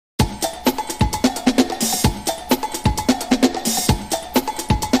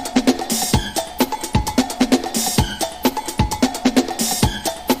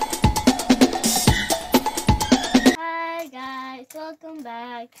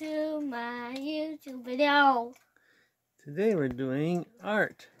to my YouTube video. Today we're doing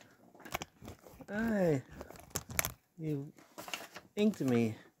art. You inked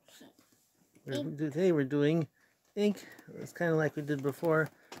me. Today we're doing ink. It's kind of like we did before.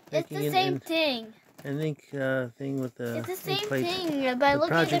 It's the same thing. An ink thing with the It's the same ink plate. thing. By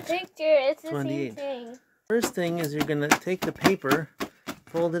looking at the picture, it's the 28. same thing. First thing is you're going to take the paper,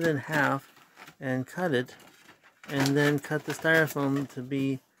 fold it in half, and cut it, and then cut the styrofoam to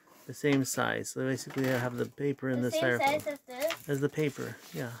be the same size. So basically I have the paper and the styrofoam. The same size as this? As the paper,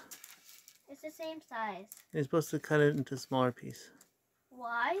 yeah. It's the same size. You're supposed to cut it into a smaller piece.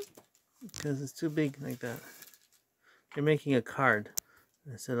 Why? Because it's too big like that. You're making a card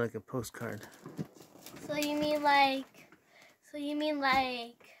instead of like a postcard. So you mean like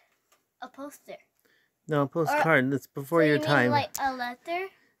a poster? No, a postcard. That's before your time. Mean like a letter?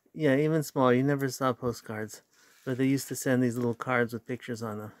 Yeah, even smaller. You never saw postcards. But they used to send these little cards with pictures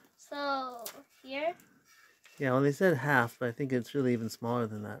on them. So, here? Yeah, well they said half, but I think it's really even smaller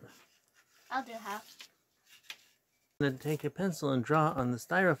than that. I'll do half. Then take your pencil and draw on the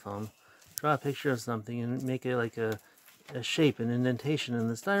styrofoam. Draw a picture of something and make it like a shape, an indentation in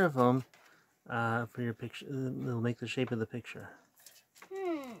the styrofoam for your picture. It'll make the shape of the picture.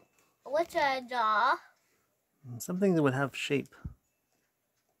 What should I draw? Something that would have shape.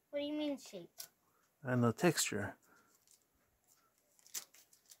 What do you mean shape? I don't know, texture.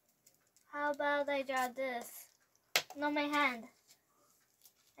 How about I draw this? No, my hand.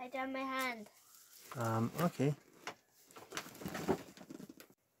 I draw my hand. Okay.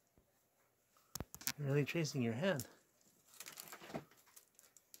 You're really tracing your hand.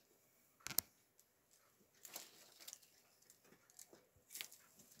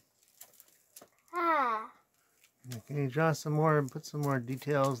 Can you draw some more and put some more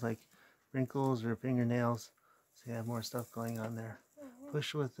details like wrinkles or fingernails so you have more stuff going on there?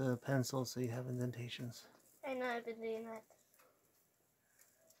 Push with the pencil so you have indentations. I know, I've been doing that.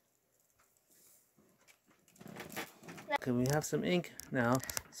 Okay, we have some ink now,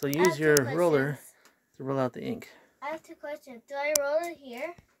 so use your roller to roll out the ink. I have two questions. Do I roll it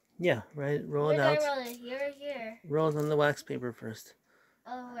here? Yeah, right. Roll it out. Do I roll it here or here? Roll it on the wax paper first.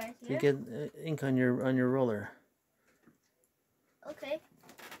 Oh, right here. To get ink on your roller. Okay.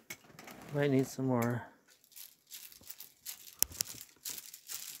 Might need some more.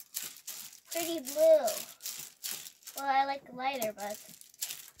 Pretty blue. Well, I like lighter, but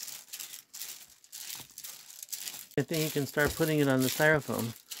I think you can start putting it on the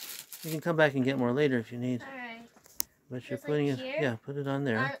styrofoam. You can come back and get more later if you need. alright. But you're putting it, yeah, put it on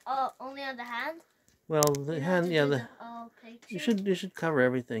there. Only on the hand? Well, the hand, yeah, the picture? you should cover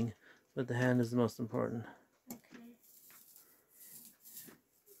everything, but the hand is the most important. Okay.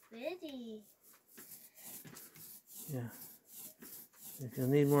 Pretty. Yeah. If you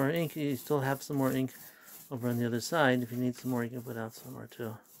need more ink, you still have some more ink over on the other side. If you need some more, you can put out some more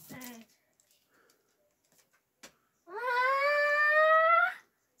too. Alright.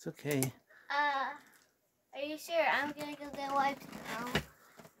 It's okay. Are you sure? I'm gonna go get wipes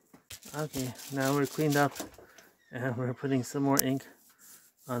now. Okay, now we're cleaned up and we're putting some more ink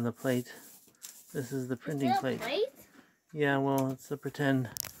on the plate. This is the printing plate. Yeah, well, it's a pretend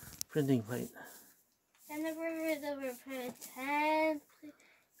printing plate. I never heard of a pretend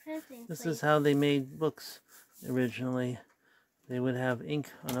printing plate. This is how they made books originally. They would have ink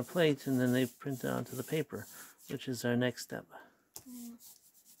on a plate and then they print it onto the paper, which is our next step.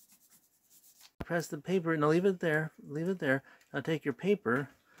 Press the paper, now leave it there, Now take your paper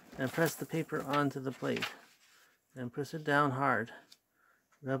and press the paper onto the plate. And press it down hard.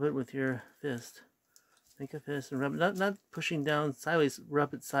 Rub it with your fist. Make a fist and rub it, not pushing down sideways,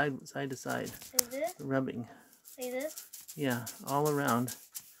 rub it side to side. Like this? Rubbing. Like this? Yeah, all around.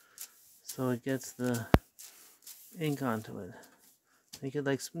 So it gets the ink onto it. Make it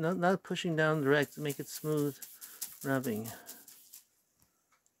like, not pushing down direct, make it smooth rubbing.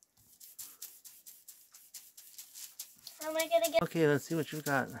 How am I gonna get? Okay, let's see what you've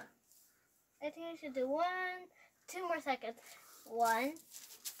got. I think I should do 2 more seconds. 1,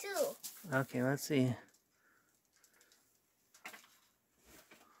 2. Okay, let's see.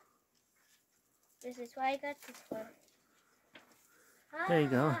 This is why I got this one. There you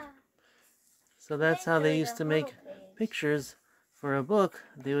go. So that's how they used to make pictures for a book.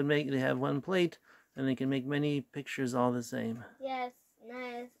 They have one plate and they can make many pictures all the same. Yes,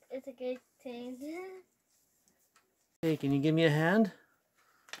 nice. It's a good thing. Hey, can you give me a hand?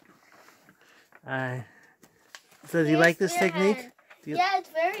 So do you like this technique? Yeah, it's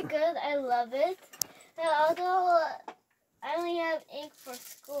very good. I love it. And although I only have ink for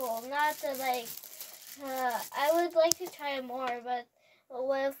school, not to like, I would like to try more, but But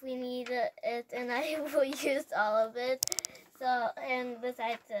what if we need it and I will use all of it? So, and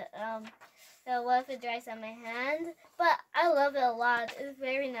besides so what if it dries on my hand? But I love it a lot. It's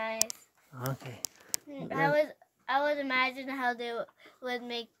very nice. Okay. I would imagine how they would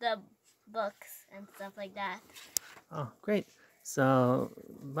make the books and stuff like that. Oh, great. So,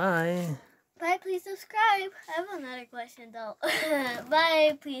 bye. Bye, please subscribe. I have another question though.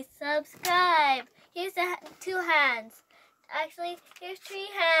 Bye, please subscribe. Here's the 2 hands. Actually, here's 3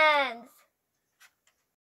 hands.